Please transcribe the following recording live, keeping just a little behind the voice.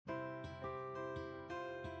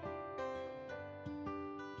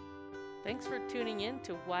Thanks for tuning in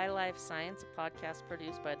to Wildlife Science, a podcast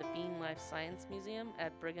produced by the Bean Life Science Museum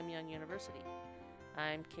at Brigham Young University.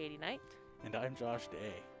 I'm Katie Knight. And I'm Josh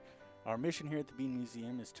Day. Our mission here at the Bean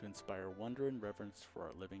Museum is to inspire wonder and reverence for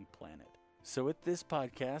our living planet. So with this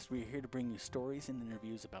podcast, we are here to bring you stories and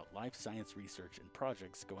interviews about life science research and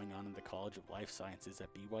projects going on in the College of Life Sciences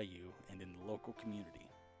at BYU and in the local community.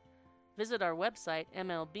 Visit our website,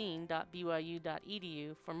 mlbean.byu.edu,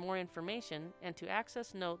 for more information and to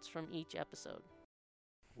access notes from each episode.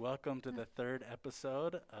 Welcome to the third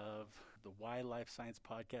episode of the Why Life Science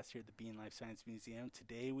podcast here at the Bean Life Science Museum.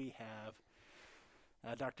 Today we have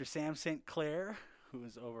Dr. Sam St. Clair, who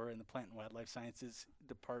is over in the Plant and Wildlife Sciences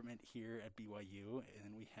department here at BYU,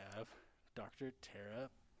 and we have Dr. Tara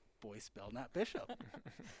Boyce Belknap Bishop.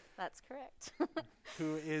 That's correct.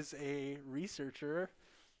 Who is a researcher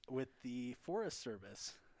with the Forest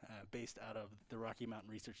Service based out of the Rocky Mountain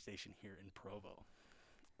Research Station here in Provo.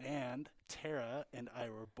 And Tara and I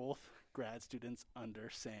were both grad students under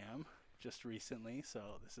Sam just recently,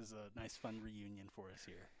 so this is a nice fun reunion for us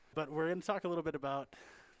here. But we're going to talk a little bit about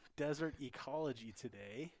desert ecology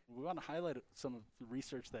today. We want to highlight some of the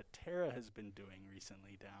research that Tara has been doing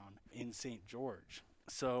recently down in St. George.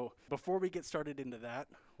 So before we get started into that,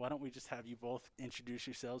 why don't we just have you both introduce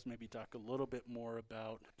yourselves, maybe talk a little bit more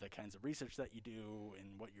about the kinds of research that you do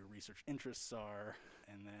and what your research interests are,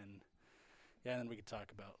 and then we could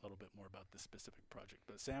talk about a little bit more about this specific project.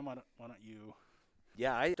 But Sam, why don't you?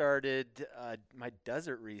 Yeah, I started my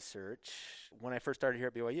desert research when I first started here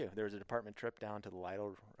at BYU. There was a department trip down to the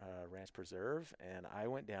Lytle Ranch Preserve, and I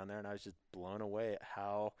went down there, and I was just blown away at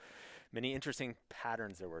how many interesting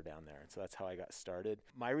patterns there were down there. And so that's how I got started.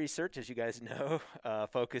 My research, as you guys know,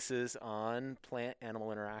 focuses on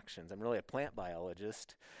plant-animal interactions. I'm really a plant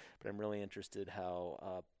biologist, but I'm really interested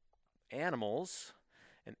how animals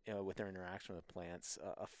and with their interaction with plants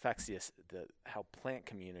affects how plant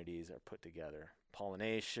communities are put together.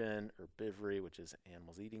 Pollination, herbivory, which is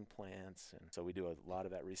animals eating plants. And so we do a lot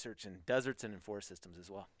of that research in deserts and in forest systems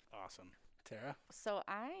as well. Awesome. Tara? So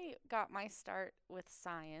I got my start with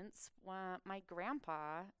science when my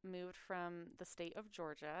grandpa moved from the state of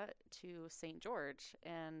Georgia to St. George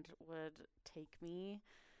and would take me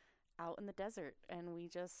out in the desert, and we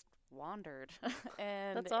just wandered.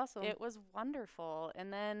 And That's awesome. It was wonderful.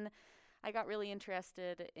 And then I got really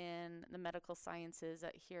interested in the medical sciences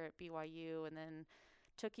here at BYU, and then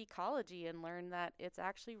took ecology and learned that it's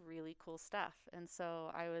actually really cool stuff. And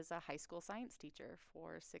so I was a high school science teacher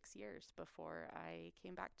for 6 years before I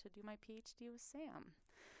came back to do my PhD with Sam.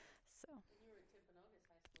 So You were at Timpanogos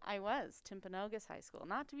High School. I was Timpanogos High School,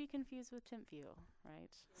 not to be confused with Timpview,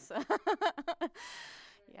 right? So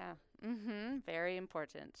yeah, very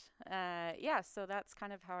important. So that's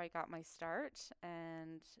kind of how I got my start,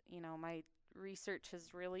 and my research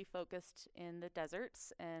has really focused in the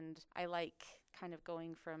deserts, and I like kind of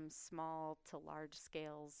going from small to large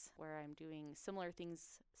scales where I'm doing similar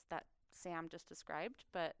things that Sam just described,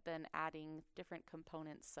 but then adding different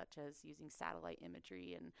components such as using satellite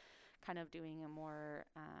imagery and kind of doing a more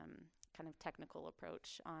kind of technical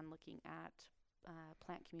approach on looking at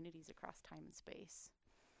plant communities across time and space.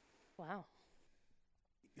 Wow.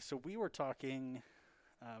 So we were talking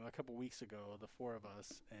a couple weeks ago, the four of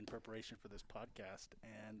us, in preparation for this podcast,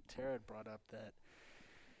 and Tara had brought up that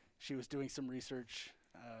she was doing some research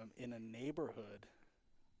in a neighborhood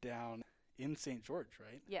down in St. George,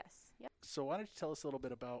 right? Yes. Yep. So why don't you tell us a little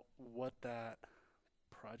bit about what that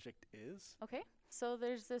project is? Okay. So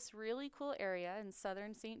there's this really cool area in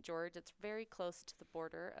southern St. George. It's very close to the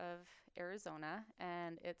border of Arizona,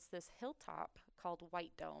 and it's this hilltop called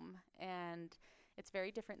White Dome. And it's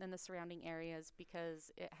very different than the surrounding areas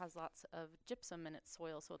because it has lots of gypsum in its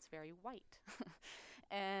soil, so it's very white.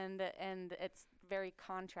 and it's very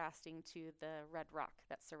contrasting to the red rock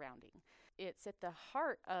that's surrounding. It's at the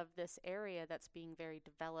heart of this area that's being very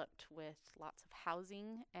developed with lots of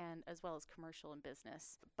housing and as well as commercial and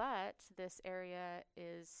business. But this area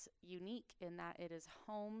is unique in that it is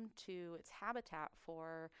home to its habitat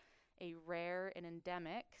for a rare and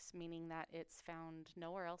endemic, meaning that it's found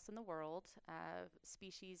nowhere else in the world,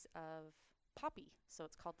 species of poppy. So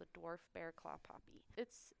it's called the dwarf bear claw poppy.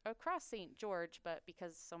 It's across St. George, but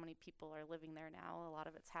because so many people are living there now, a lot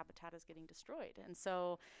of its habitat is getting destroyed. And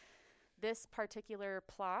so this particular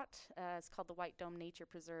plot is called the White Dome Nature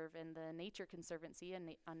Preserve, and the Nature Conservancy,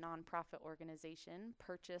 a nonprofit organization,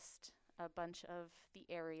 purchased a bunch of the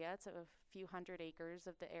area. It's a few hundred acres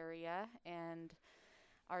of the area, and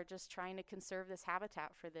are just trying to conserve this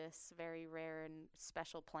habitat for this very rare and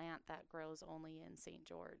special plant that grows only in St.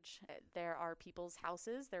 George. There are people's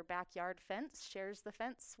houses, their backyard fence shares the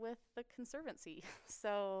fence with the conservancy.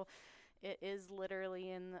 So It is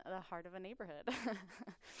literally in the heart of a neighborhood.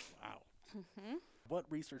 Wow. hmm What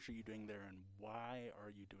research are you doing there, and why are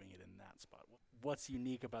you doing it in that spot? What's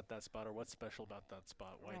unique about that spot, or what's special about that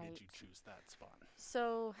spot? Why did you Right. choose that spot?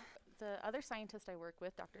 So the other scientist I work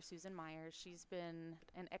with, Dr. Susan Myers, she's been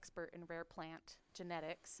an expert in rare plant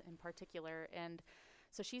genetics in particular, and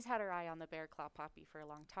so she's had her eye on the bear claw poppy for a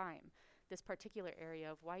long time. This particular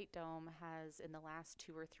area of White Dome has, in the last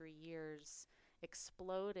 2 or 3 years,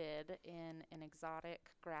 exploded in an exotic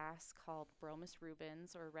grass called Bromus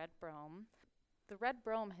rubens, or red brome. The red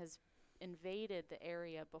brome has invaded the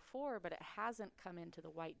area before, but it hasn't come into the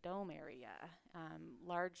White Dome area.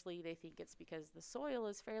 Largely, they think it's because the soil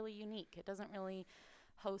is fairly unique. It doesn't really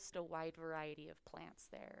host a wide variety of plants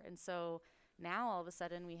there. And so now all of a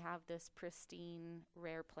sudden we have this pristine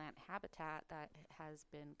rare plant habitat that has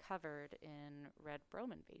been covered in red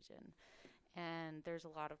brome invasion. And there's a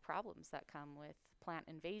lot of problems that come with plant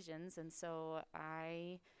invasions. And so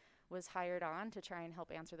I was hired on to try and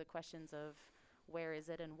help answer the questions of where is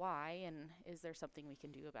it and why, and is there something we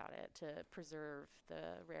can do about it to preserve the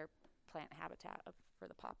rare plant habitat for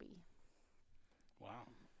the poppy. Wow.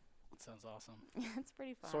 That sounds awesome. It's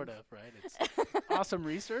pretty fun. Sort of, right? It's awesome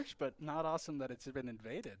research, but not awesome that it's been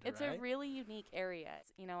invaded, It's right? a really unique area.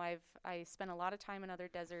 You know, I spent a lot of time in other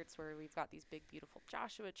deserts where we've got these big, beautiful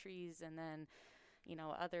Joshua trees, and then, you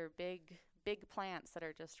know, other big plants that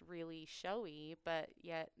are just really showy. But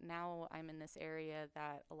yet now I'm in this area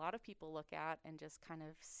that a lot of people look at and just kind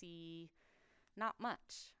of see not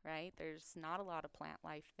much, right? There's not a lot of plant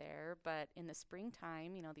life there. But in the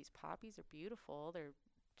springtime, you know, these poppies are beautiful. They're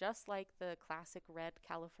just like the classic red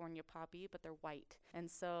California poppy, but they're white. And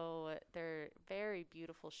so they're very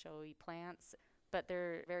beautiful, showy plants, but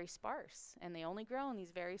they're very sparse, and they only grow in these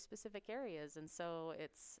very specific areas. And so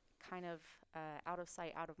it's kind of out of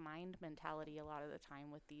sight, out of mind mentality a lot of the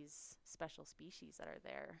time with these special species that are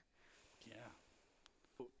there.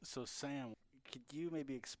 Yeah. So, Sam, could you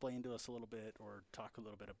maybe explain to us a little bit, or talk a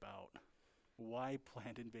little bit about why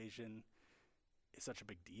plant invasion is such a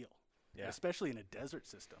big deal? Yeah. Especially in a desert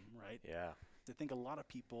system, right? Yeah. I think a lot of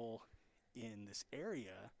people in this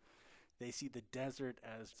area, they see the desert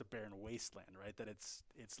as a barren wasteland, right? That it's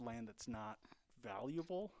land that's not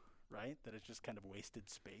valuable, right? That it's just kind of wasted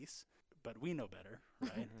space. But we know better,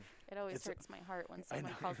 right? It always It's hurts my heart when I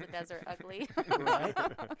someone know. calls the desert ugly. Right?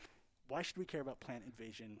 Why should we care about plant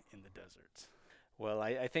invasion in the deserts? Well,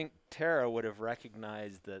 I think Tara would have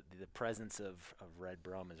recognized that the presence of red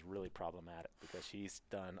brome is really problematic, because she's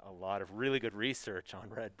done a lot of really good research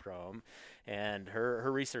on red brome, and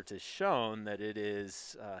her research has shown that it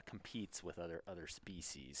is competes with other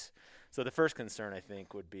species. So the first concern, I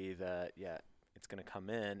think, would be that, it's going to come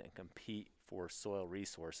in and compete for soil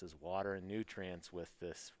resources, water and nutrients, with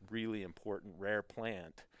this really important rare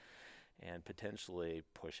plant, and potentially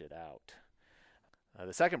push it out.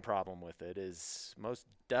 The second problem with it is most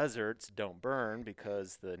deserts don't burn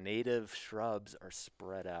because the native shrubs are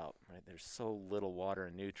spread out, right? There's so little water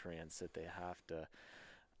and nutrients that they have to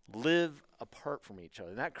live apart from each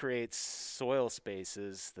other. And that creates soil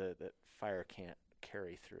spaces that fire can't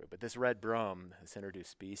carry through. But this red brome, this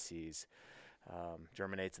introduced species,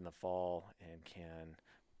 germinates in the fall and can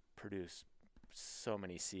produce so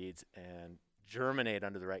many seeds and germinate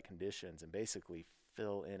under the right conditions and basically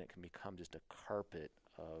fill in. It can become just a carpet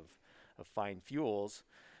of fine fuels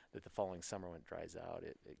that the following summer, when it dries out,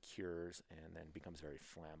 it cures and then becomes very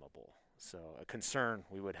flammable. So a concern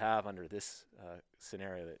we would have under this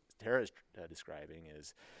scenario that Tara is describing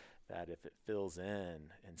is that if it fills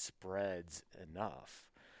in and spreads enough,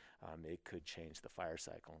 it could change the fire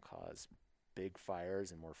cycle and cause big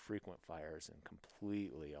fires and more frequent fires, and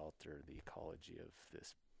completely alter the ecology of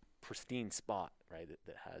this pristine spot, right,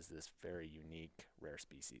 that has this very unique rare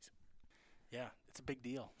species. Yeah, it's a big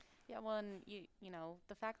deal. Yeah, well, and you know,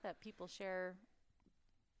 the fact that people share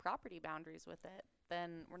property boundaries with it,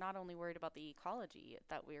 then we're not only worried about the ecology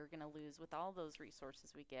that we're going to lose with all those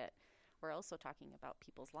resources we get, we're also talking about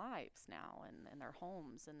people's lives now, and their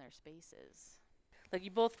homes and their spaces. Like,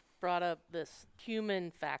 you both brought up this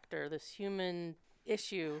human factor, this human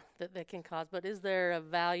issue that can cause, but is there a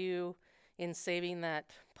value in saving that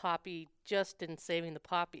poppy just in saving the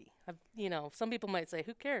poppy? You know, some people might say,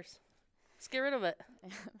 who cares? Let's get rid of it.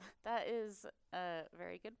 That is a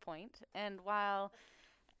very good point. And while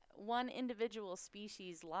one individual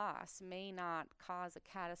species loss may not cause a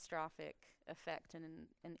catastrophic effect in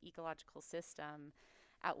an ecological system,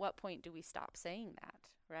 at what point do we stop saying that,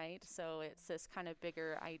 right? So it's this kind of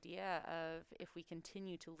bigger idea of, if we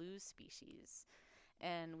continue to lose species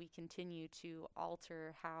and we continue to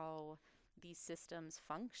alter how these systems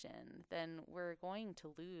function, then we're going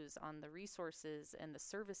to lose on the resources and the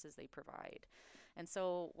services they provide. And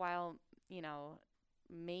so while,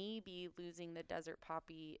 maybe losing the desert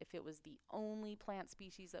poppy, if it was the only plant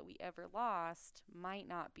species that we ever lost, might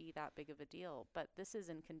not be that big of a deal. But this is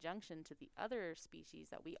in conjunction to the other species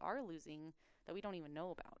that we are losing that we don't even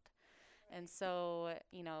know about. And so,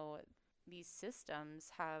 these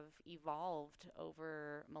systems have evolved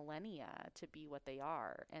over millennia to be what they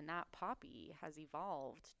are. And that poppy has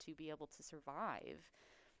evolved to be able to survive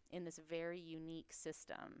in this very unique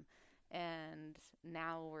system. And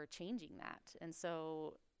now we're changing that. And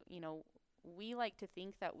so, we like to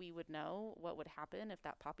think that we would know what would happen if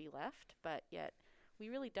that poppy left, but yet we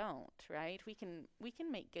really don't, right? We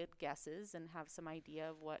can make good guesses and have some idea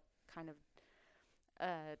of what kind of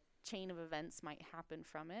chain of events might happen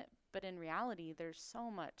from it. But in reality, there's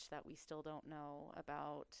so much that we still don't know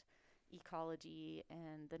about ecology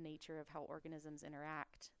and the nature of how organisms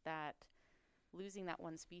interact that losing that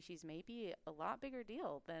one species may be a lot bigger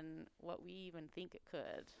deal than what we even think it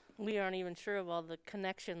could. We aren't even sure of all the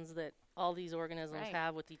connections that all these organisms Right.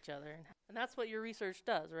 have with each other. And that's what your research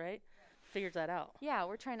does, right? Figures that out. Yeah,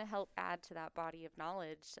 we're trying to help add to that body of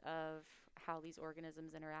knowledge of how these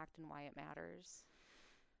organisms interact and why it matters.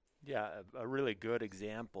 Yeah, a really good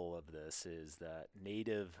example of this is that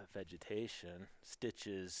native vegetation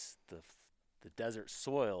stitches the desert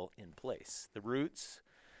soil in place, the roots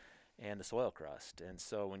and the soil crust. And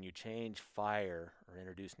so when you change fire or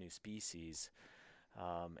introduce new species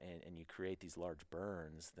and you create these large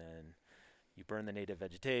burns, then you burn the native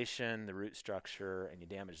vegetation, the root structure, and you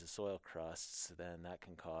damage the soil crusts, then that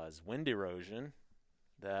can cause wind erosion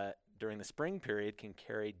that during the spring period can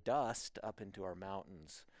carry dust up into our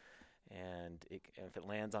mountains. And if it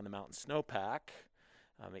lands on the mountain snowpack,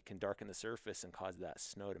 it can darken the surface and cause that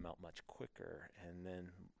snow to melt much quicker. And then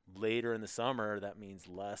later in the summer, that means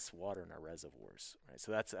less water in our reservoirs. Right?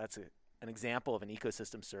 So that's an example of an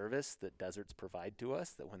ecosystem service that deserts provide to us,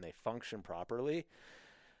 that when they function properly,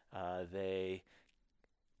 they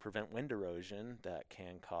prevent wind erosion that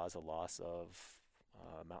can cause a loss of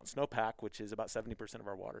mountain snowpack, which is about 70% of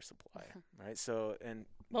our water supply. Right? So, and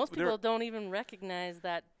most people don't even recognize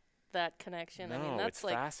that connection. No, I mean, that's it's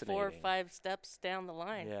like 4 or fascinating. 5 steps down the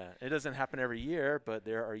line. Yeah, it doesn't happen every year, but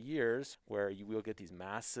there are years where you will get these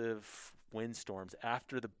massive windstorms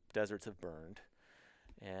after the deserts have burned,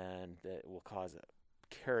 and that will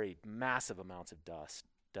carry massive amounts of dust,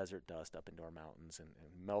 desert dust, up into our mountains and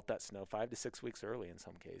melt that snow 5 to 6 weeks early in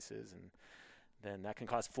some cases. And then that can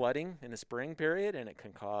cause flooding in the spring period, and it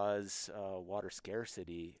can cause water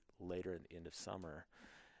scarcity later at the end of summer.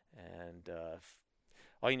 And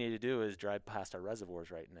all you need to do is drive past our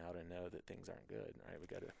reservoirs right now to know that things aren't good,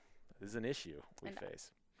 right? This is an issue we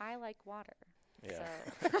face. I like water. Yeah.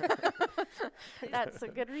 So that's a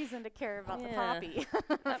good reason to care about the poppy.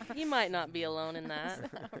 You might not be alone in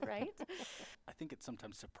that. Right? I think it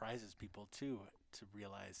sometimes surprises people, too, to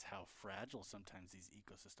realize how fragile sometimes these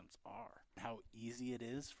ecosystems are, how easy it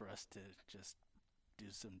is for us to just do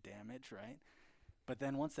some damage, right? But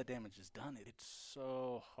then once that damage is done, it's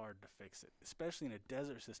so hard to fix it, especially in a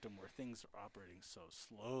desert system where things are operating so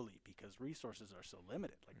slowly because resources are so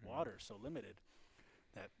limited, like water is so limited,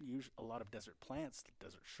 that a lot of desert plants,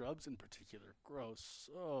 desert shrubs in particular, grow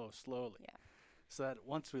so slowly. Yeah. So that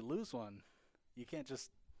once we lose one, you can't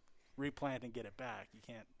just replant and get it back. You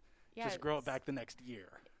can't just grow it back the next year.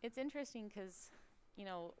 It's interesting because,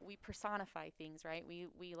 we personify things, right?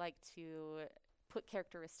 We like to put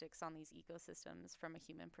characteristics on these ecosystems from a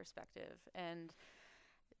human perspective. And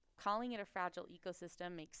calling it a fragile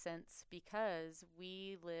ecosystem makes sense because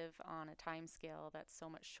we live on a time scale that's so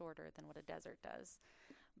much shorter than what a desert does.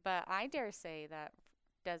 But I dare say that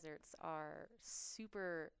deserts are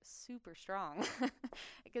super, super strong.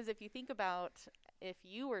 Because if you think about if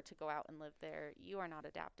you were to go out and live there, you are not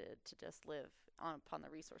adapted to just live upon the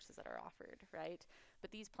resources that are offered, right?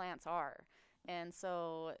 But these plants are. And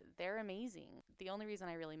so they're amazing. The only reason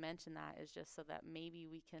I really mention that is just so that maybe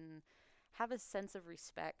we can have a sense of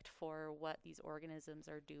respect for what these organisms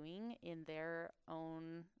are doing in their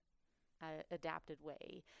own adapted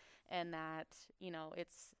way. And that,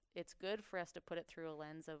 it's good for us to put it through a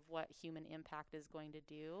lens of what human impact is going to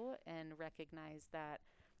do and recognize that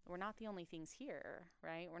we're not the only things here,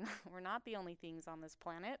 right? We're not the only things on this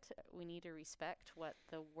planet. We need to respect what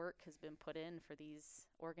the work has been put in for these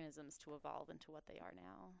organisms to evolve into what they are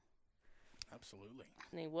now. Absolutely.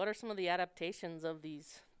 I mean, what are some of the adaptations of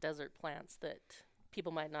these desert plants that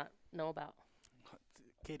people might not know about?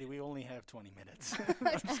 Katie, we only have 20 minutes.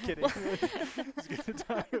 I'm just kidding. It's good to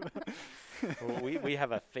talk about. Well, we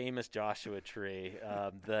have a famous Joshua tree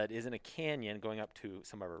that is in a canyon going up to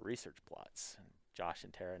some of our research plots. And Josh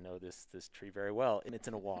and Tara know this tree very well, and it's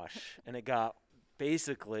in a wash. And it got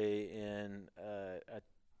basically in a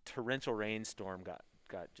torrential rainstorm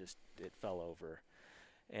it fell over.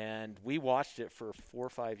 And we watched it for a 4 or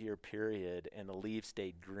 5 year period, and the leaves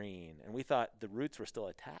stayed green. And we thought the roots were still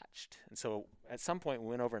attached. And so at some point, we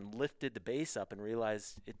went over and lifted the base up and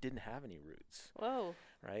realized it didn't have any roots. Whoa.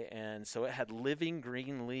 Right? And so it had living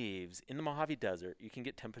green leaves. In the Mojave Desert, you can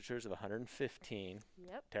get temperatures of 115.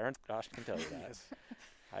 Yep. Tara and Josh can tell you that. Yes.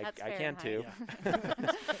 That's I can too.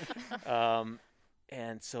 Yeah.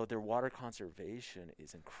 And so their water conservation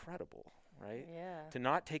is incredible. Right? Yeah. To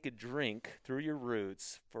not take a drink through your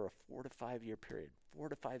roots for a 4 to 5 year period, 4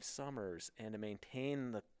 to 5 summers, and to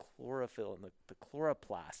maintain the chlorophyll and the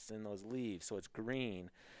chloroplasts in those leaves so it's green,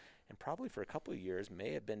 and probably for a couple of years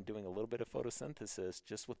may have been doing a little bit of photosynthesis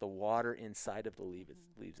just with the water inside of the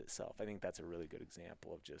leaves itself. I think that's a really good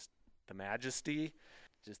example of just the majesty,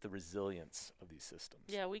 just the resilience of these systems.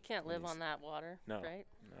 Yeah, we can't live on that water, No. right?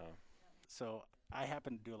 No. So I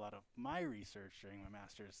happen to do a lot of my research during my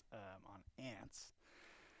master's on ants.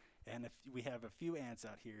 And we have a few ants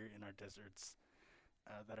out here in our deserts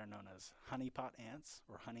that are known as honeypot ants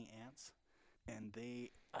or honey ants. And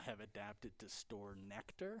they have adapted to store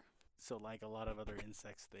nectar. So like a lot of other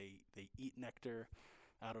insects, they eat nectar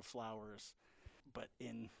out of flowers. But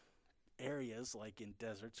in areas like in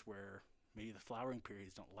deserts where maybe the flowering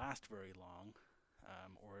periods don't last very long,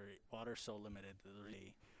 or water's so limited that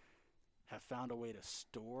they have found a way to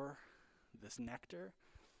store this nectar,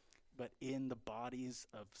 but in the bodies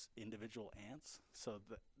of individual ants. So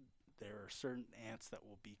there are certain ants that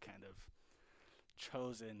will be kind of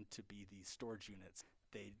chosen to be these storage units.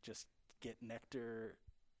 They just get nectar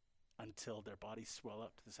until their bodies swell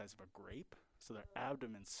up to the size of a grape. So their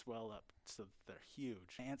abdomens swell up so that they're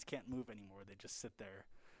huge. Ants can't move anymore. They just sit there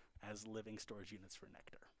as living storage units for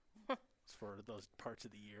nectar. It's for those parts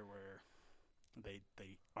of the year where they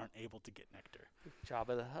aren't able to get nectar.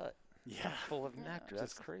 Jabba the Hutt, Yeah. full of Yeah. nectar.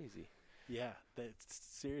 That's crazy. Yeah. It's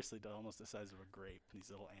seriously almost the size of a grape, these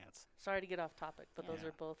little ants. Sorry to get off topic, but those Yeah.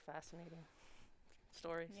 are both fascinating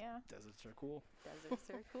stories. Yeah, Deserts are cool. deserts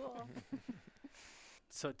are cool.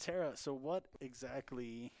 So Tara, what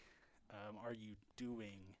exactly are you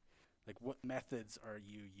doing? Like what methods are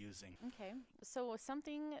you using? Okay, so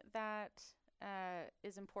something that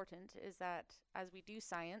is important is that as we do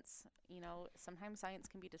science, sometimes science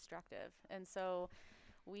can be destructive. And so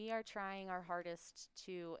we are trying our hardest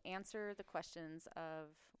to answer the questions of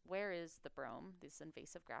where is the brome, this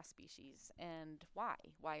invasive grass species, and why?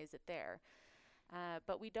 Why is it there?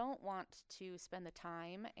 But we don't want to spend the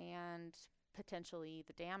time and potentially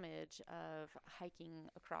the damage of hiking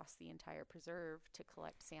across the entire preserve to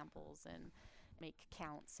collect samples and make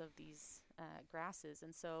counts of these grasses.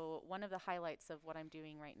 And so one of the highlights of what I'm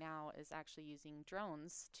doing right now is actually using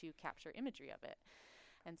drones to capture imagery of it.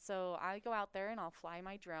 And so I go out there and I'll fly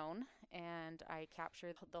my drone and I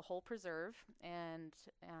capture the whole preserve. And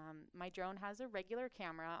my drone has a regular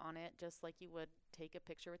camera on it, just like you would take a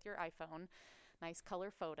picture with your iPhone. Nice color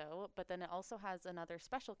photo, but then it also has another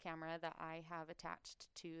special camera that I have attached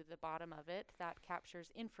to the bottom of it that captures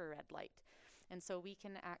infrared light. And so we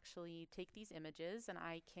can actually take these images and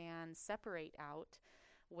I can separate out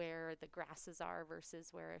where the grasses are versus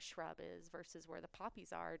where a shrub is versus where the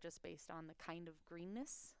poppies are, just based on the kind of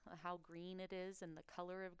greenness, how green it is and the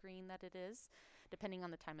color of green that it is, depending on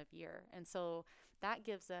the time of year. And so that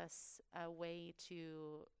gives us a way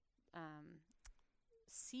to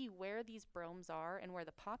see where these bromes are and where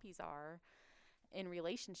the poppies are in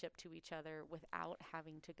relationship to each other without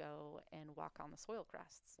having to go and walk on the soil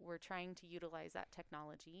crusts. We're trying to utilize that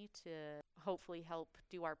technology to hopefully help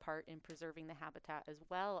do our part in preserving the habitat as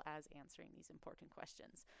well as answering these important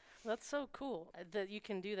questions. That's so cool that you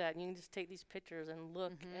can do that. And you can just take these pictures and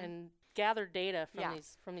look and gather data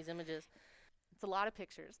from these images. It's a lot of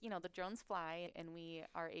pictures. The drones fly and we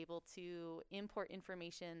are able to import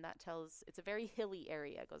information that tells, it's a very hilly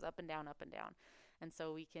area, it goes up and down, up and down. And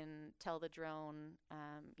so we can tell the drone,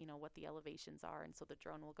 what the elevations are. And so the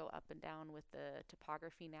drone will go up and down with the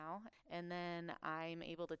topography now. And then I'm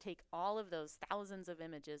able to take all of those thousands of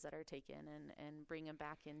images that are taken and bring them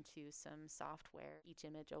back into some software. Each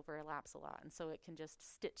image overlaps a lot. And so it can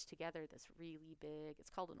just stitch together this really big,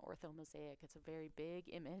 it's called an orthomosaic. It's a very big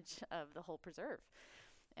image of the whole preserve.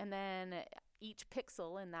 And then each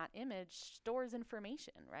pixel in that image stores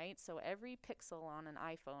information, right? So every pixel on an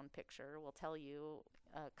iPhone picture will tell you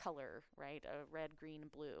a color, right? A red, green,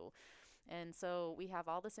 blue. And so we have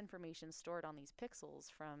all this information stored on these pixels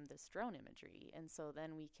from this drone imagery. And so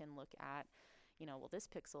then we can look at, well, this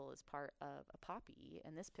pixel is part of a poppy,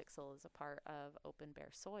 and this pixel is a part of open bare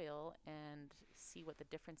soil, and see what the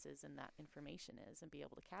differences in that information is and be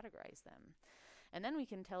able to categorize them. And then we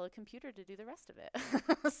can tell a computer to do the rest of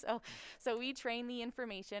it. So we train the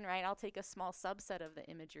information, right? I'll take a small subset of the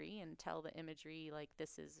imagery and tell the imagery, like,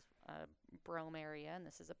 this is a brome area, and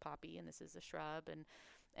this is a poppy, and this is a shrub,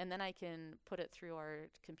 and then I can put it through our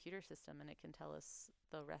computer system, and it can tell us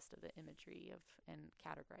the rest of the imagery and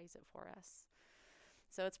categorize it for us.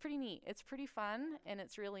 So it's pretty neat. It's pretty fun, and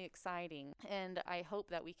it's really exciting. And I hope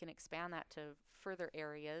that we can expand that to further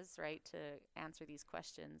areas, right, to answer these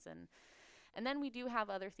questions. And then we do have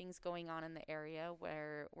other things going on in the area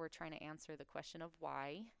where we're trying to answer the question of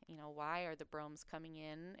why. Why are the bromes coming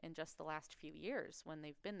in just the last few years when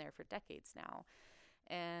they've been there for decades now?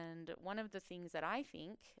 And one of the things that I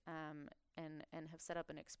think and have set up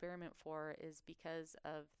an experiment for is because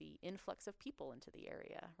of the influx of people into the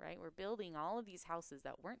area, right? We're building all of these houses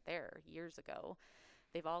that weren't there years ago.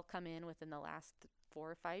 They've all come in within the last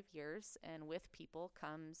 4 or 5 years, and with people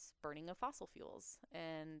comes burning of fossil fuels.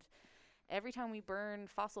 And every time we burn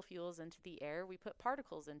fossil fuels into the air, we put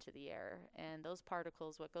particles into the air, and those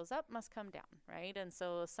particles, what goes up must come down, right? And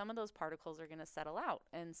so some of those particles are going to settle out.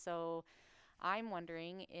 And so I'm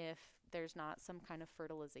wondering if there's not some kind of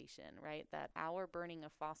fertilization, right? That our burning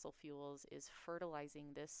of fossil fuels is fertilizing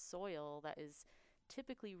this soil that is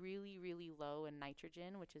typically really, really low in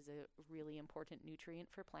nitrogen, which is a really important nutrient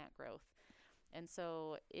for plant growth. And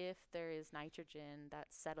so if there is nitrogen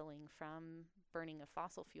that's settling from burning of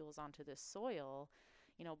fossil fuels onto this soil,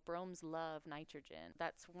 bromes love nitrogen.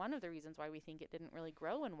 That's one of the reasons why we think it didn't really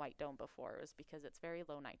grow in White Dome before, was because it's very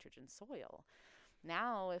low nitrogen soil.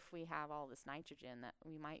 Now, if we have all this nitrogen, that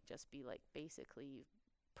we might just be like basically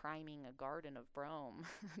priming a garden of brome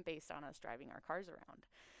based on us driving our cars around.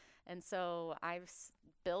 And so I've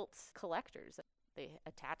built collectors. They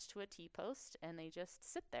attach to a T-post, and they just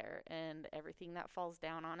sit there, and everything that falls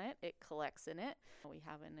down on it, it collects in it. We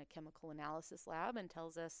have in a chemical analysis lab and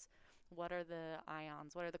tells us what are the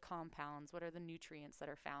ions, what are the compounds, what are the nutrients that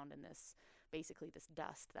are found in this, basically this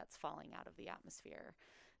dust that's falling out of the atmosphere.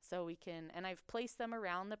 So we can, and I've placed them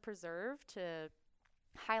around the preserve to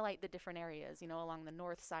highlight the different areas. Along the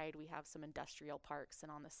north side, we have some industrial parks,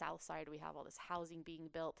 and on the south side, we have all this housing being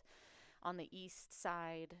built. On the east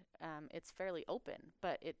side, it's fairly open,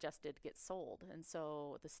 but it just did get sold, and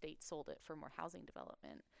so the state sold it for more housing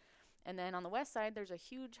development. And then on the west side, there's a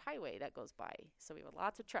huge highway that goes by, so we have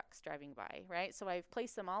lots of trucks driving by, right? So I've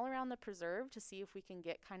placed them all around the preserve to see if we can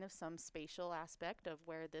get kind of some spatial aspect of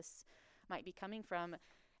where this might be coming from.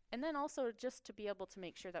 And then also just to be able to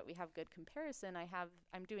make sure that we have good comparison,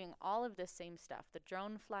 I'm doing all of this same stuff, the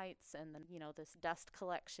drone flights and this dust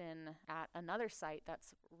collection at another site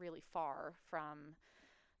that's really far from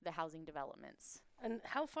the housing developments. And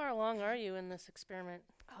how far along are you in this experiment?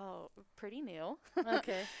 Oh, pretty new.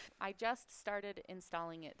 Okay. I just started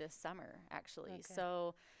installing it this summer, actually. Okay.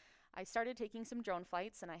 So I started taking some drone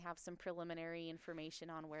flights, and I have some preliminary information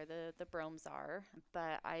on where the bromes are,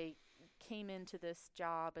 but I came into this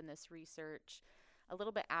job and this research a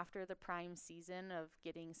little bit after the prime season of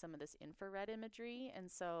getting some of this infrared imagery. And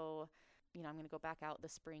so, I'm going to go back out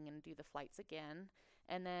this spring and do the flights again.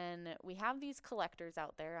 And then we have these collectors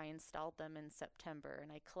out there. I installed them in September,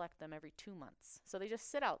 and I collect them every 2 months. So they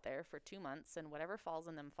just sit out there for 2 months, and whatever falls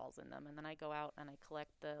in them falls in them. And then I go out and I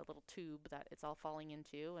collect the little tube that it's all falling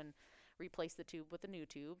into and replace the tube with a new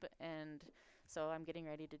tube. And so I'm getting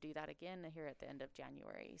ready to do that again here at the end of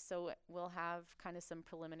January. So we'll have kind of some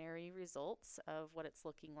preliminary results of what it's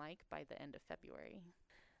looking like by the end of February.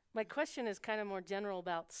 My question is kind of more general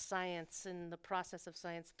about science and the process of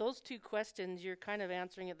science. Those two questions you're kind of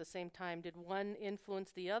answering at the same time. Did one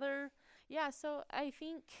influence the other? Yeah, so I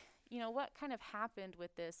think, what kind of happened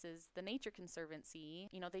with this is the Nature Conservancy,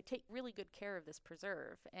 they take really good care of this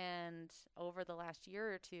preserve. And over the last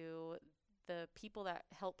year or two, the people that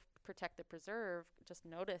help protect the preserve just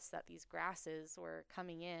noticed that these grasses were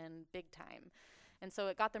coming in big time. And so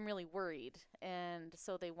it got them really worried. And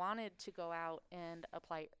so they wanted to go out and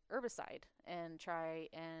apply herbicide and try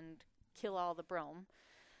and kill all the brome.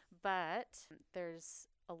 But there's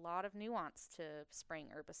a lot of nuance to spraying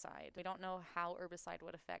herbicide. We don't know how herbicide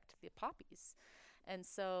would affect the poppies. And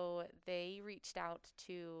so they reached out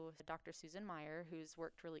to Dr. Susan Meyer, who's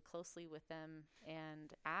worked really closely with them,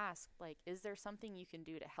 and asked, is there something you can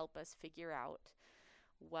do to help us figure out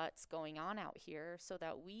what's going on out here so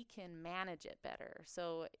that we can manage it better?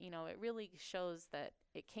 So, it really shows that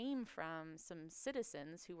it came from some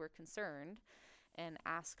citizens who were concerned, and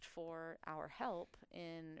asked for our help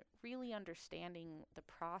in really understanding the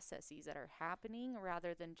processes that are happening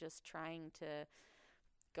rather than just trying to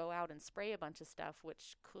go out and spray a bunch of stuff,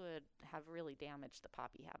 which could have really damaged the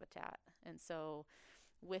poppy habitat. And so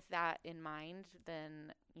with that in mind,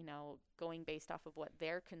 then, going based off of what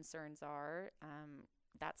their concerns are,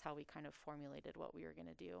 that's how we kind of formulated what we were going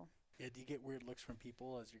to do. Yeah, do you get weird looks from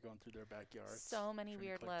people as you're going through their backyards? So many trying to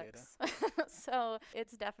weird collect looks. So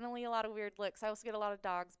it's definitely a lot of weird looks. I also get a lot of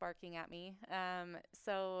dogs barking at me.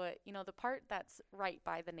 So, the part that's right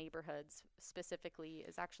by the neighborhoods specifically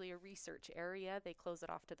is actually a research area. They close it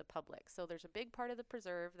off to the public. So there's a big part of the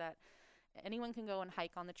preserve that anyone can go and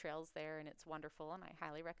hike on the trails there, and it's wonderful, and I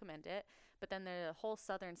highly recommend it. But then the whole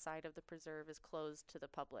southern side of the preserve is closed to the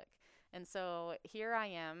public. And so here I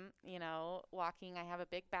am, walking. I have a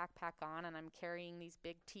big backpack on, and I'm carrying these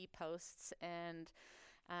big T-posts, and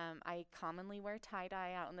I commonly wear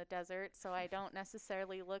tie-dye out in the desert, so I don't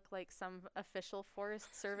necessarily look like some official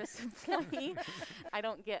Forest Service employee. I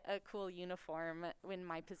don't get a cool uniform in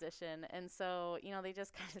my position. And so, they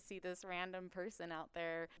just kind of see this random person out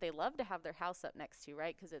there. They love to have their house up next to,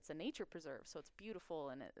 right? Because it's a nature preserve, so it's beautiful,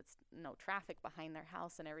 and it's no traffic behind their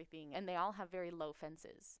house and everything. And they all have very low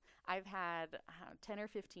fences. I've had 10 or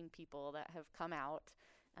 15 people that have come out,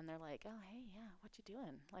 and they're like, oh, hey, yeah, what you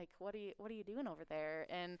doing? Like, what are you doing over there?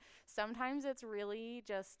 And sometimes it's really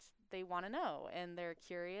just they want to know, and they're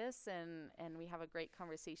curious, and we have a great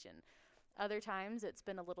conversation. Other times it's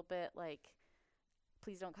been a little bit like,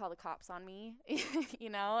 please don't call the cops on me,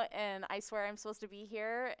 and I swear I'm supposed to be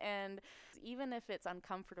here. And even if it's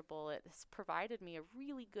uncomfortable, it's provided me a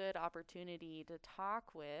really good opportunity to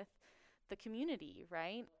talk with the community,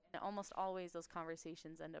 right? And almost always those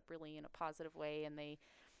conversations end up really in a positive way, and they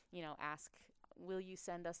ask, will you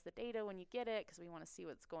send us the data when you get it, because we want to see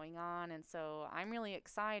what's going on. And so I'm really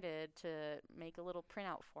excited to make a little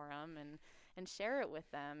printout for them and share it with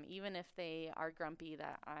them, even if they are grumpy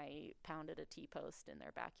that I pounded a T-post in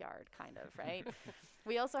their backyard, kind of, right?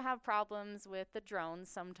 We also have problems with the drones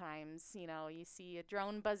sometimes. You see a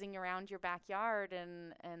drone buzzing around your backyard,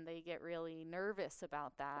 and they get really nervous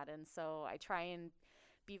about that. And so I try and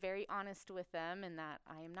be very honest with them in that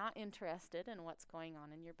I am not interested in what's going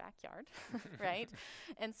on in your backyard, right?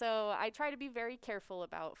 And so I try to be very careful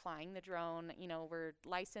about flying the drone. We're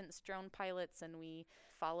licensed drone pilots, and we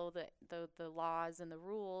follow the laws and the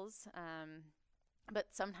rules. But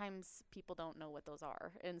sometimes people don't know what those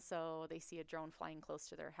are. And so they see a drone flying close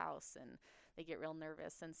to their house, and they get real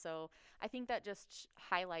nervous. And so I think that just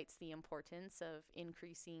highlights the importance of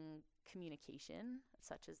increasing communication,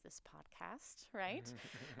 such as this podcast, right?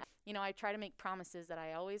 I try to make promises that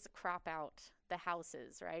I always crop out the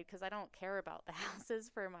houses, right? Because I don't care about the houses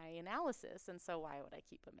for my analysis. And so why would I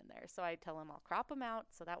keep them in there? So I tell them I'll crop them out,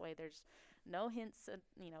 so that way there's no hints of,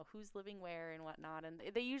 who's living where and whatnot. And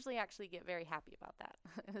they usually actually get very happy about that.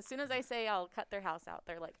 As soon as I say I'll cut their house out,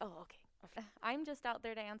 they're like, oh, okay. I'm just out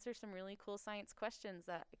there to answer some really cool science questions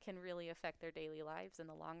that can really affect their daily lives in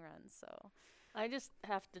the long run. So I just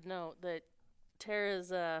have to note that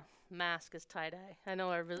Tara's mask is tie-dye. I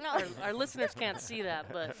know our listeners can't see that,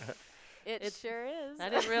 but it sure is. I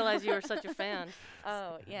didn't realize you were such a fan.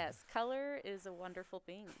 Oh, yes. Color is a wonderful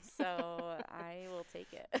thing, so I will take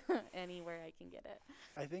it anywhere I can get it.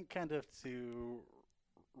 I think kind of to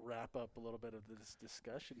wrap up a little bit of this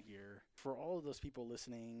discussion here, for all of those people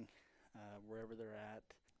listening, wherever they're at,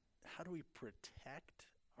 how do we protect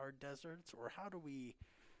our deserts, or how do we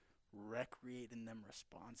recreate in them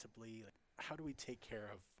responsibly? Like, how do we take care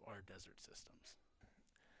of our desert systems?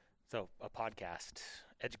 So a podcast,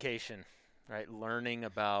 education, right? Learning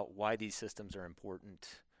about why these systems are important.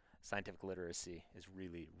 Scientific literacy is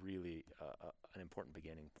really, really an important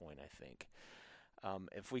beginning point, I think.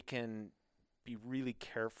 If we can be really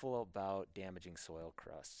careful about damaging soil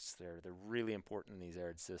crusts, they're really important in these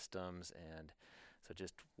arid systems. And so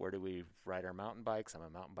just where do we ride our mountain bikes? I'm a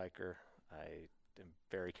mountain biker. I am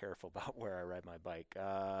very careful about where I ride my bike.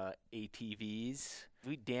 ATVs,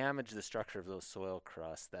 we damage the structure of those soil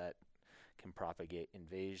crusts that can propagate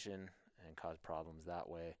invasion and cause problems that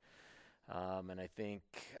way. And I think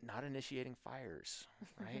not initiating fires,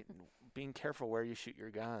 right? Being careful where you shoot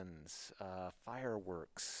your guns,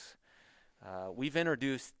 fireworks. We've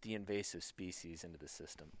introduced the invasive species into the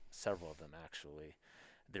system, several of them actually.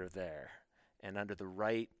 They're there. And under the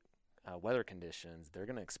right weather conditions, they're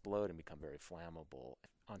going to explode and become very flammable.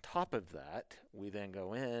 On top of that, we then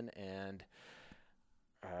go in and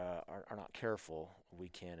are not careful. We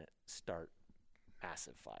can start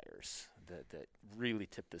massive fires that really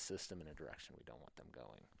tip the system in a direction we don't want them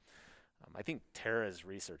going. I think Tara's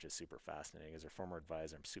research is super fascinating. As her former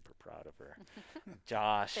advisor, I'm super proud of her.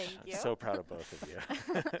 Josh, Thank you. so proud of both of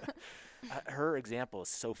you. Her example is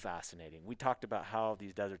so fascinating. We talked about how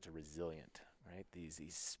these deserts are resilient, right? These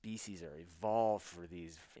species are evolved for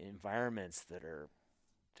these environments that are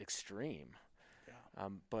extreme. Yeah.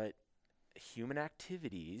 But human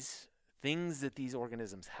activities, things that these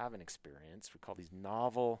organisms haven't experienced, we call these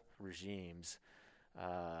novel regimes,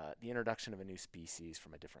 the introduction of a new species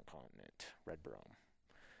from a different continent, red brome.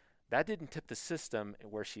 That didn't tip the system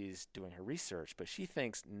where she's doing her research, but she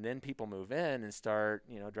thinks, and then people move in and start,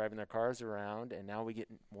 driving their cars around, and now we get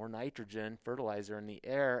more nitrogen, fertilizer in the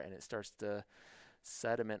air, and it starts to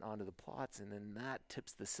sediment onto the plots, and then that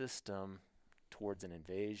tips the system towards an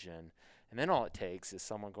invasion. And then all it takes is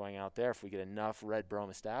someone going out there, if we get enough red brome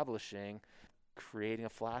establishing, creating a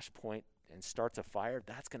flashpoint and starts a fire,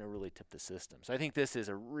 that's going to really tip the system. So I think this is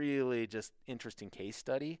a really just interesting case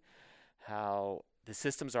study, how the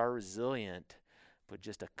systems are resilient, but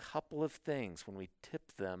just a couple of things, when we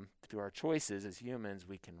tip them through our choices as humans,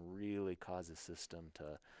 we can really cause a system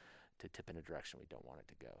to tip in a direction we don't want it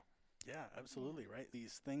to go. Yeah, absolutely, right?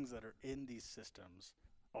 These things that are in these systems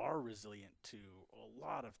are resilient to a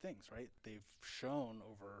lot of things, right? They've shown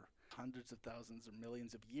over hundreds of thousands or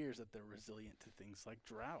millions of years that they're resilient to things like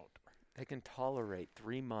drought. They can tolerate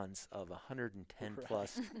 3 months of 110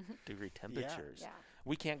 plus degree temperatures. Yeah.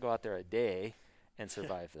 We can't go out there a day and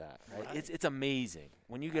survive that, right? Right. It's amazing.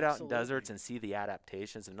 When you get out in Absolutely. deserts and see the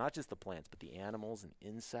adaptations, and not just the plants, but the animals and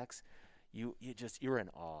insects, you're in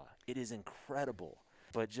awe. It is incredible.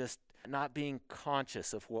 But just not being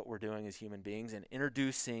conscious of what we're doing as human beings and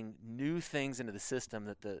introducing new things into the system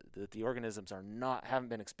that the organisms haven't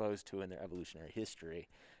been exposed to in their evolutionary history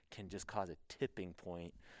can just cause a tipping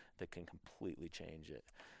point that can completely change it.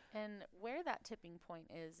 And where that tipping point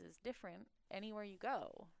is different anywhere you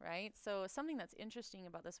go, right? So something that's interesting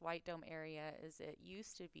about this White Dome area is it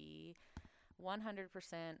used to be 100%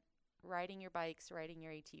 riding your bikes, riding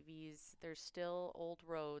your ATVs. There's still old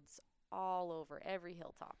roads all over every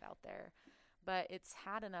hilltop out there. But it's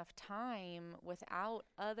had enough time without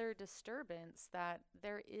other disturbance that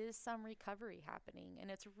there is some recovery happening,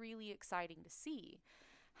 and it's really exciting to see.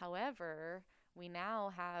 However, we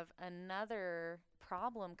now have another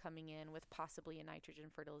problem coming in with possibly a nitrogen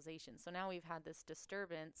fertilization. So now we've had this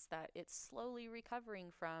disturbance that it's slowly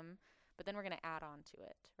recovering from, but then we're going to add on to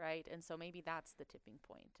it, right? And so maybe that's the tipping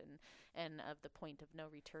point and of the point of no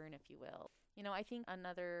return, if you will. I think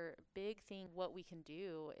another big thing what we can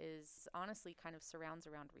do is honestly kind of surrounds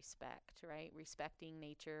around respect, right? Respecting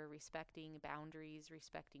nature, respecting boundaries,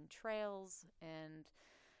 respecting trails, and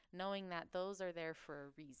knowing that those are there for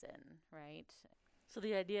a reason, right? So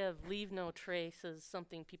the idea of leave no trace is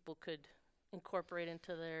something people could incorporate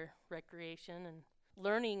into their recreation, and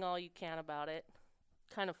learning all you can about it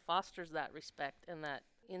kind of fosters that respect and that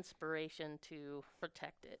inspiration to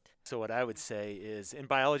protect it. So what I would say is, in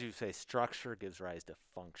biology we say structure gives rise to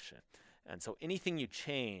function. And so anything you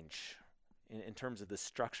change in terms of the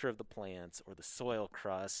structure of the plants or the soil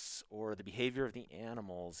crusts or the behavior of the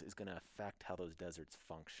animals is going to affect how those deserts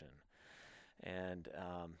function. And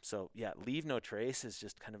leave no trace is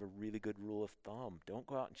just kind of a really good rule of thumb. Don't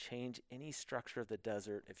go out and change any structure of the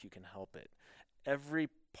desert if you can help it. Every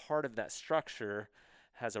part of that structure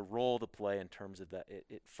has a role to play in terms of that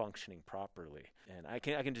it functioning properly. And I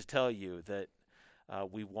can just tell you that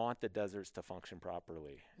we want the deserts to function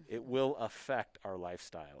properly. Mm-hmm. It will affect our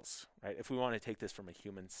lifestyles, right? If we want to take this from a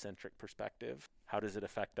human-centric perspective, how does it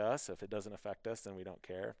affect us? If it doesn't affect us, then we don't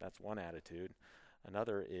care. That's one attitude.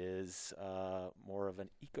 Another is more of an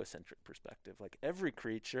ecocentric perspective. Like every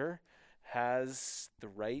creature has the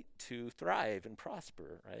right to thrive and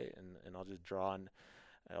prosper, right? And I'll just draw on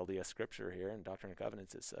LDS scripture here in Doctrine and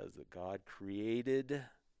Covenants. It says that God created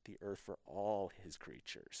the earth for all his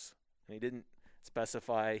creatures. And he didn't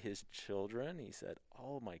specify his children. He said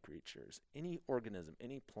all my creatures, any organism,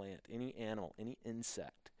 any plant, any animal, any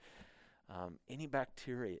insect, any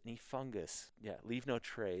bacteria, any fungus, leave no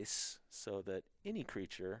trace so that any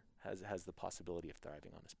creature has the possibility of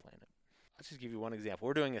thriving on this planet. I'll just give you one example.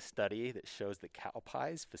 We're doing a study that shows that cow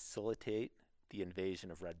pies facilitate the invasion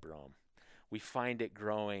of red brome. We find it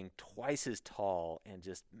growing twice as tall and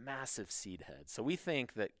just massive seed heads. So we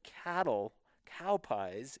think that cow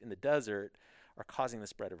pies in the desert are causing the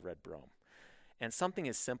spread of red brome. And something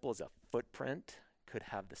as simple as a footprint could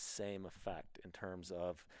have the same effect in terms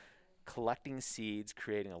of collecting seeds,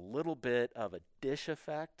 creating a little bit of a dish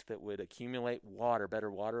effect that would accumulate water,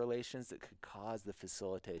 better water relations that could cause the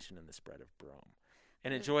facilitation and the spread of brome.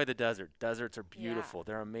 And enjoy the desert. Deserts are beautiful. Yeah.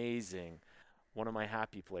 They're amazing. one of my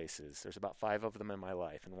happy places. There's about 5 of them in my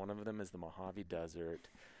life, and one of them is the Mojave Desert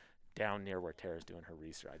down near where Tara's doing her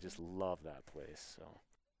research. I just love that place. So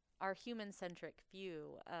Our human-centric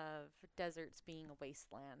view of deserts being a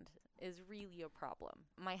wasteland is really a problem.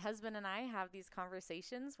 My husband and I have these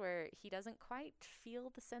conversations where he doesn't quite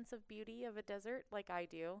feel the sense of beauty of a desert like I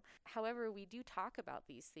do. However, we do talk about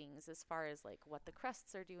these things as far as like what the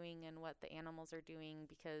crusts are doing and what the animals are doing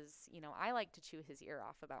because, I like to chew his ear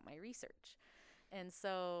off about my research. And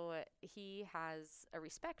so he has a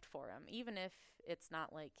respect for him, even if it's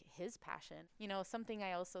not like his passion. Something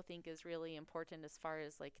I also think is really important as far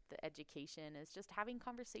as like the education is just having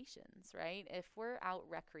conversations, right? If we're out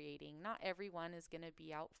recreating, not everyone is going to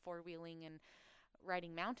be out four-wheeling and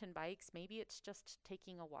riding mountain bikes. Maybe it's just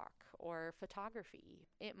taking a walk or photography.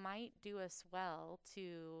 It might do us well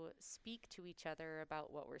to speak to each other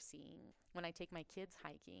about what we're seeing. When I take my kids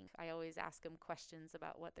hiking, I always ask them questions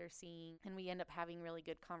about what they're seeing, and we end up having really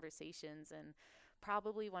good conversations. And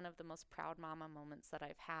probably one of the most proud mama moments that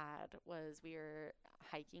I've had was we were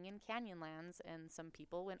hiking in Canyonlands and some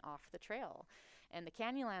people went off the trail. And the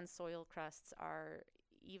Canyonlands soil crusts are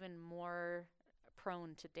even more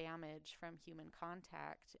prone to damage from human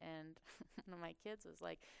contact, and one of my kids was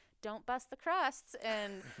like, "Don't bust the crusts,"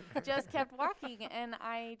 and just kept walking. And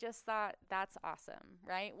I just thought, that's awesome,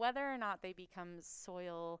 right? Whether or not they become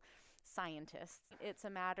soil scientists, it's a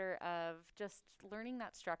matter of just learning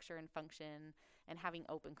that structure and function and having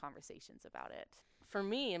open conversations about it. For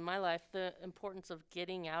me in my life, the importance of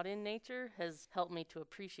getting out in nature has helped me to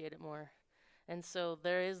appreciate it more. And so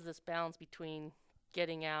there is this balance between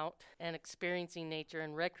getting out and experiencing nature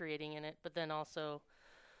and recreating in it, but then also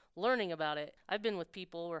learning about it. I've been with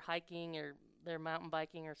people who are hiking or they're mountain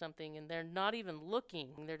biking or something, and they're not even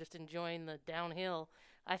looking. They're just enjoying the downhill.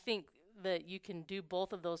 I think that you can do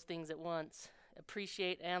both of those things at once,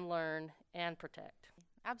 appreciate and learn and protect.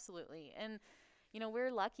 Absolutely. And,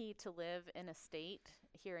 we're lucky to live in a state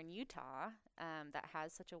here in Utah that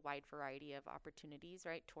has such a wide variety of opportunities,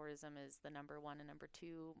 right? Tourism is the number 1 and number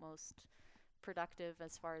 2 most productive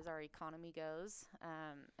as far as our economy goes,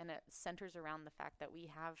 and it centers around the fact that we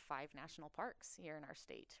have 5 national parks here in our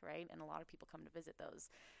state, right? And a lot of people come to visit those,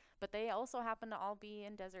 but they also happen to all be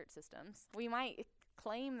in desert systems. We might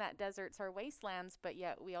claim that deserts are wastelands, but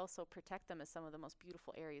yet we also protect them as some of the most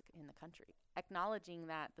beautiful areas in the country. Acknowledging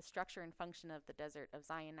that the structure and function of the desert of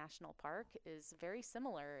Zion National Park is very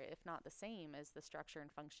similar, if not the same, as the structure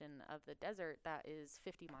and function of the desert that is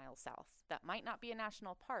 50 miles south. That might not be a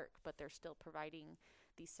national park, but they're still providing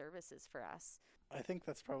these services for us. I think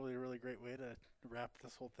that's probably a really great way to wrap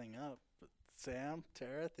this whole thing up. But Sam,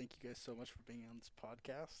 Tara, thank you guys so much for being on this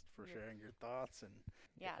podcast, for sharing your thoughts. And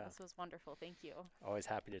Yeah, this was wonderful. Thank you. always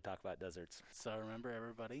happy to talk about deserts. so remember,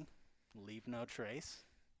 everybody, leave no trace.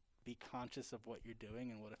 Be conscious of what you're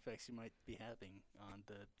doing and what effects you might be having on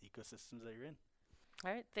the ecosystems that you're in.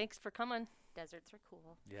 All right, thanks for coming. Deserts are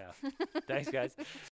cool. Yeah. Thanks, guys.